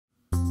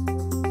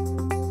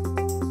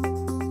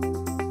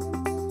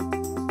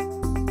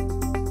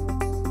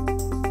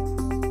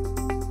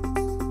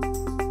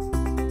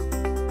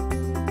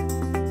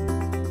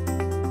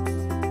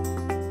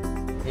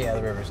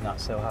not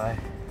so high.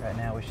 Right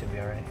now we should be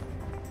all right.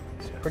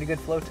 It's a pretty good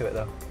flow to it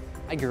though.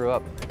 I grew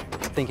up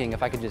thinking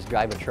if I could just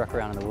drive a truck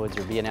around in the woods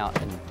or being out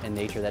in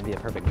nature, that'd be a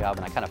perfect job,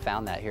 and I kind of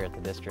found that here at the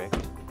district.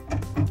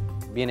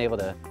 Being able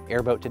to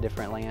airboat to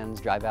different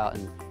lands, drive out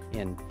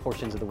in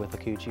portions of the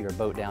Withlacoochee or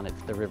boat down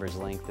at the river's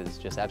length is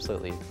just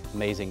absolutely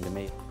amazing to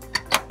me.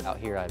 Out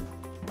here I'm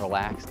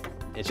relaxed.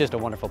 It's just a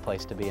wonderful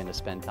place to be and to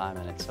spend time,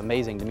 and it's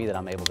amazing to me that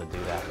I'm able to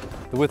do that.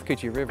 The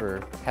Withlacoochee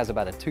River has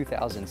about a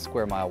 2,000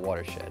 square mile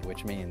watershed,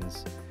 which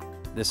means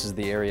this is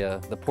the area,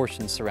 the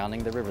portion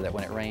surrounding the river that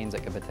when it rains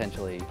it could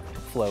potentially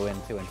flow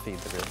into and feed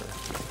the river.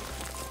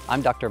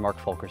 I'm Dr. Mark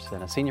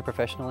Fulkerson, a senior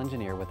professional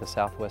engineer with the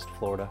Southwest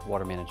Florida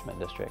Water Management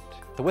District.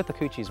 The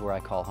Withlacoochee is where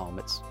I call home.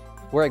 It's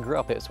where I grew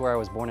up. It's where I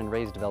was born and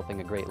raised, developing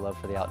a great love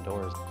for the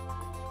outdoors.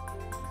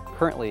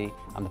 Currently,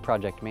 I'm the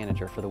project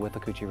manager for the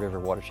Withlacoochee River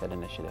Watershed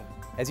Initiative.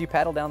 As you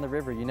paddle down the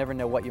river, you never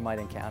know what you might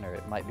encounter.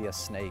 It might be a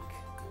snake,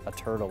 a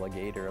turtle, a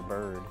gator, a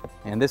bird.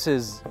 And this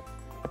is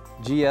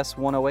GS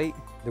 108.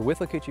 The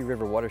Withlacoochee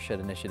River Watershed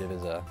Initiative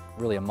is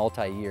really a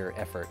multi-year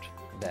effort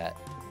that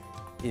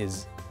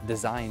is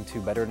designed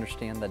to better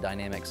understand the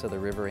dynamics of the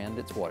river and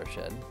its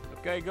watershed.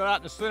 Okay, go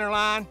out the center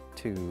line.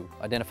 To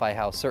identify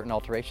how certain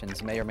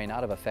alterations may or may not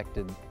have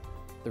affected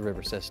the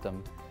river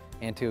system,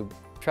 and to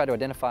try to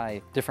identify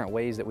different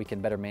ways that we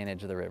can better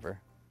manage the river.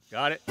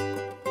 Got it.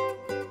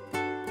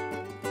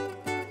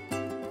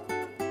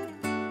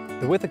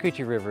 The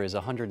Withlacoochee River is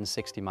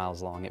 160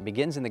 miles long. It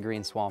begins in the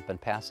Green Swamp and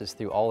passes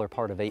through all or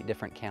part of 8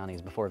 different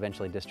counties before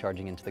eventually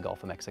discharging into the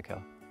Gulf of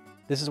Mexico.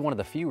 This is one of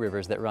the few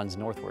rivers that runs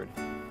northward.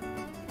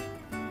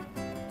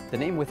 The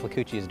name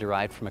Withlacoochee is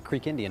derived from a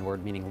Creek Indian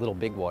word meaning little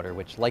big water,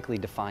 which likely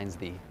defines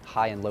the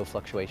high and low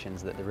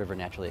fluctuations that the river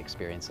naturally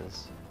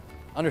experiences.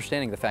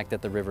 Understanding the fact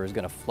that the river is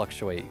going to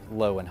fluctuate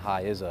low and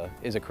high is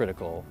a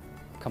critical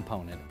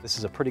component. This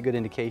is a pretty good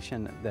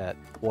indication that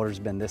water's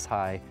been this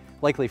high,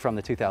 likely from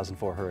the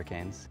 2004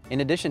 hurricanes.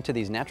 In addition to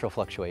these natural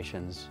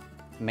fluctuations,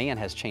 man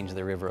has changed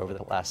the river over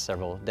the last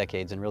several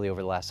decades and really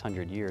over the last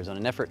 100 years in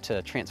an effort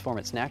to transform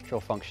its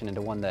natural function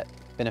into one that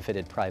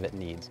benefited private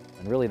needs.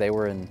 And really they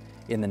were in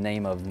the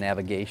name of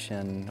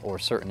navigation or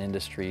certain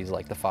industries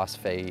like the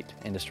phosphate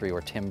industry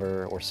or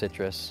timber or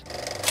citrus.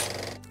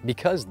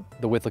 Because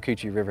the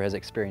Withlacoochee River has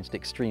experienced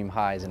extreme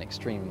highs and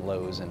extreme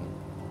lows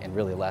in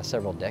really the last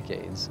several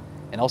decades,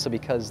 and also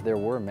because there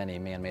were many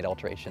man-made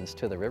alterations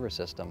to the river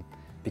system,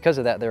 because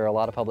of that there are a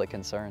lot of public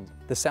concerns.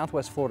 The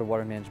Southwest Florida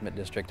Water Management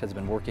District has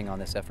been working on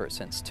this effort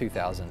since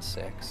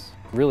 2006.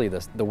 Really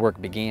the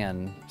work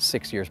began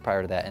 6 years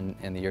prior to that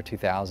in the year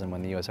 2000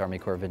 when the U.S. Army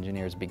Corps of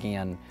Engineers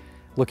began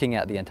looking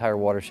at the entire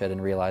watershed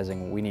and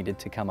realizing we needed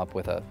to come up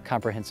with a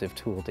comprehensive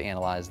tool to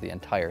analyze the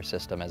entire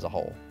system as a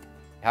whole.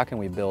 How can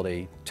we build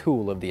a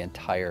tool of the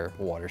entire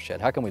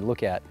watershed? How can we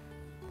look at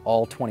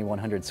all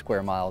 2,100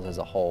 square miles as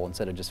a whole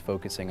instead of just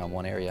focusing on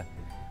one area?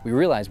 We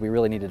realized we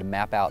really needed to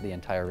map out the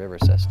entire river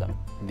system.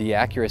 The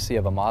accuracy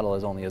of a model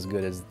is only as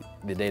good as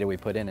the data we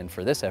put in, and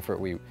for this effort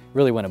we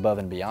really went above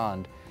and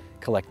beyond,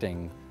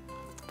 collecting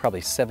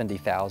probably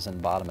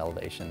 70,000 bottom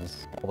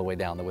elevations all the way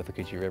down the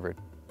Withlacoochee River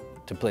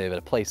to put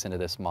a place into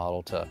this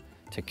model to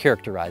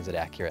characterize it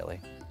accurately.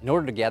 In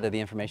order to gather the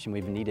information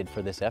we've needed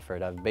for this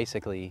effort, I've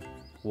basically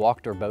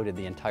walked or boated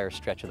the entire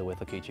stretch of the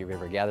Withlacoochee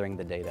River gathering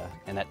the data,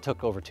 and that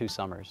took over 2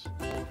 summers.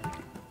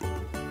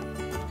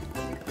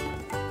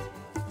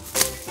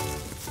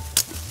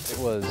 It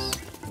was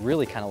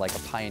really kind of like a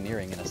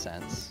pioneering in a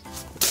sense.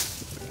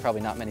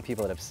 Probably not many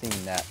people that have seen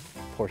that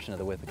portion of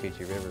the Withlacoochee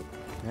River.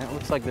 Yeah, it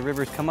looks like the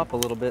river's come up a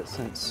little bit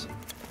since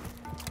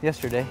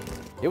yesterday.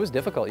 It was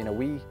difficult, you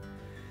know,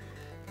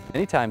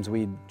 many times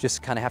we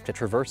just kind of have to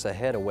traverse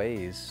ahead a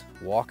ways,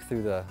 walk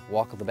the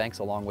banks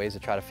a long ways to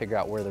try to figure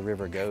out where the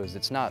river goes.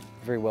 It's not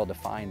very well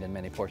defined in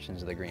many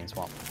portions of the Green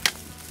Swamp.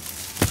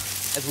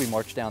 As we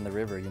marched down the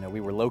river, you know, we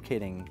were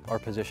locating our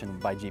position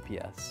by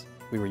GPS.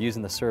 We were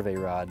using the survey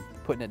rod,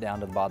 putting it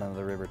down to the bottom of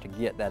the river to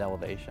get that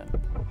elevation.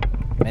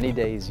 Many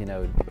days, you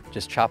know,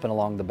 just chopping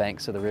along the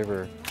banks of the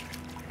river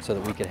so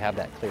that we could have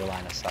that clear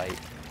line of sight.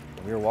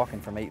 We were walking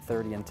from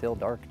 8:30 until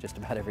dark just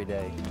about every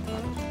day.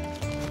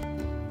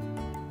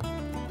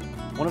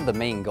 One of the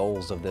main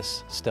goals of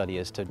this study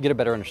is to get a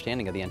better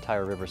understanding of the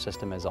entire river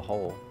system as a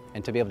whole,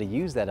 and to be able to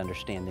use that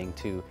understanding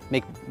to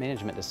make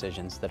management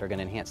decisions that are going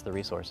to enhance the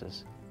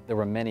resources. There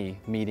were many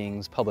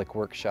meetings, public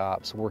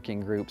workshops,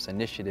 working groups,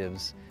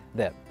 initiatives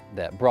that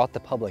brought the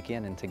public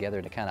in and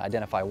together to kind of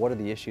identify what are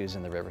the issues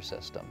in the river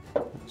system.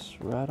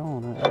 That's right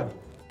on right there.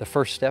 The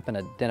first step in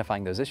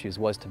identifying those issues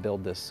was to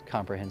build this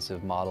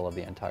comprehensive model of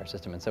the entire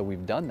system, and so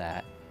we've done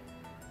that,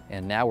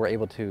 and now we're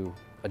able to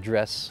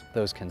address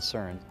those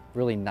concerns.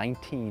 Really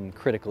 19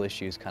 critical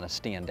issues kind of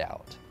stand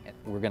out.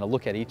 We're going to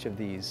look at each of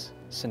these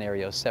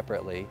scenarios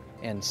separately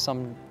and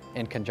some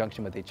in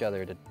conjunction with each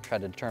other to try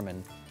to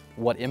determine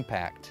what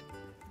impact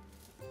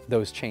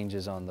those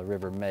changes on the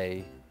river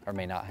may or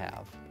may not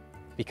have.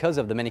 Because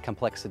of the many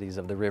complexities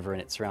of the river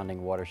and its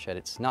surrounding watershed,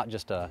 it's not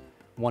just a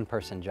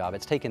one-person job.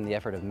 It's taken the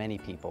effort of many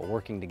people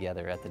working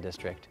together at the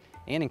district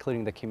and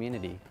including the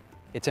community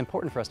It's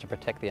important for us to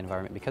protect the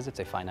environment because it's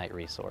a finite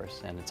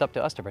resource, and it's up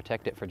to us to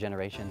protect it for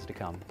generations to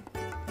come.